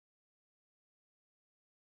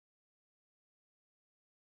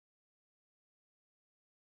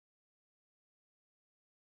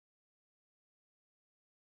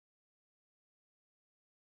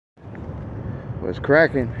What's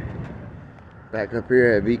cracking? Back up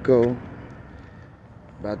here at Vico.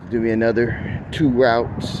 About to do me another 2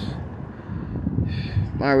 routes.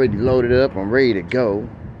 I'm already loaded up. I'm ready to go.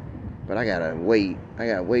 But I gotta wait. I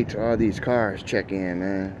gotta wait till all these cars check in,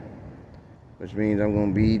 man. Which means I'm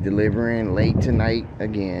gonna be delivering late tonight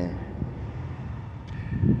again.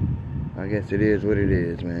 I guess it is what it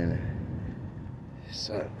is, man. It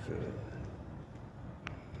sucks.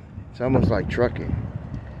 It's almost like trucking.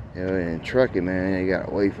 You know, in trucking, man, you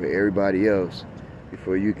gotta wait for everybody else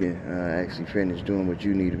before you can actually finish doing what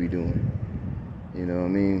you need to be doing. You know what I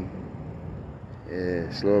mean? Yeah,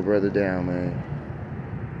 slow a brother down, man.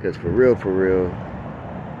 Because for real,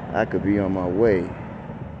 I could be on my way. You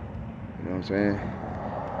know what I'm saying?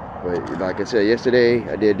 But like I said, yesterday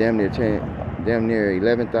I did damn near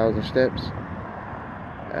 11,000 steps.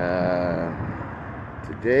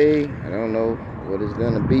 Today, I don't know what it's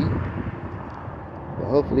gonna be. But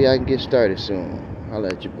hopefully I can get started soon. Holla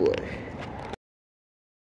at your boy.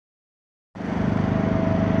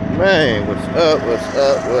 Man, what's up?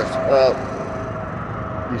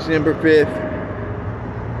 December 5th.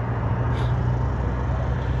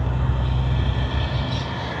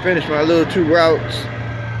 Finished my little 2 routes.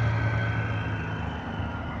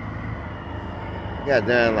 Got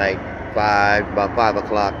done like about 5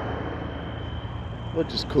 o'clock.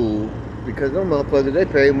 Which is cool. Because them motherfuckers, they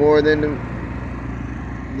pay more than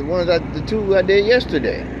the two I did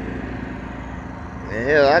yesterday. And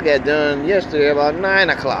hell, I got done yesterday about 9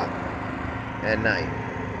 o'clock at night.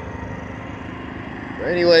 But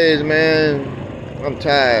anyways, man, I'm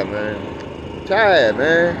tired, man.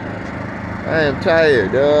 I am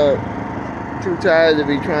tired, dog. Too tired to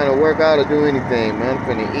be trying to work out or do anything, man. I'm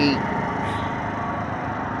finna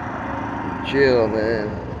eat. Chill, man.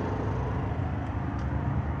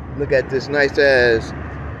 Look at this nice ass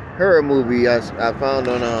horror movie I found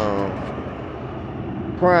on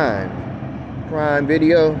Prime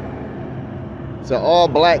Video. It's an all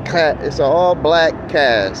black cast.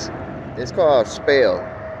 It's called Spell.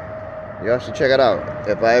 Y'all should check it out.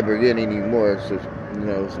 If I ever get any more, some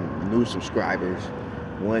new subscribers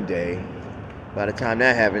one day. By the time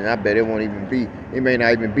that happens, I bet it may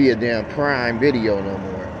not even be a damn Prime Video no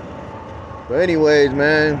more. But anyways,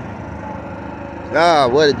 man.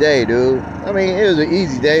 What a day, dude. I mean, it was an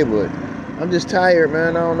easy day, but I'm just tired,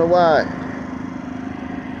 man. I don't know why.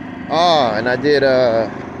 And I did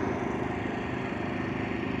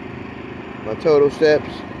my total steps,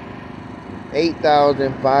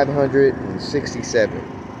 8,567.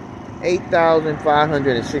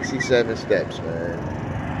 8,567 steps, man.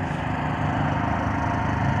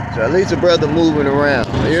 So at least a brother moving around.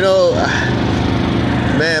 You know,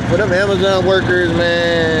 man, for them Amazon workers,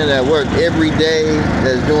 man, that work every day,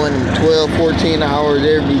 that's doing 12, 14 hours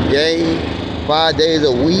every day, 5 days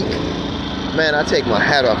a week, man, I take my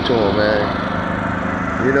hat off to them, man.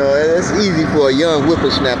 You know, it's easy for a young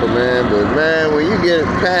whippersnapper, man, but man, when you get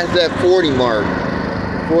past that 40 mark,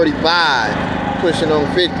 45, pushing on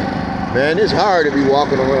 50, man, it's hard to be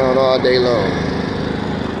walking around all day long.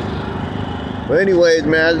 But anyways,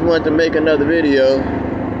 man, I just wanted to make another video.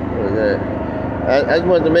 What was that? I just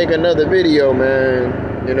wanted to make another video, man,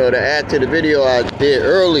 you know, to add to the video I did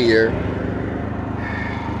earlier.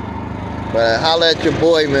 But holla at your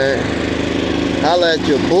boy, man. Holla at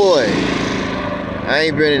your boy. I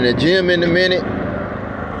ain't been in the gym in a minute.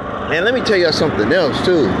 And let me tell y'all something else,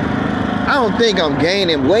 too. I don't think I'm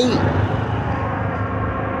gaining weight.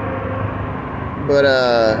 But,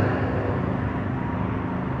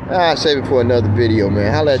 I'll save it for another video,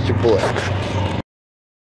 man. Holla at your boy.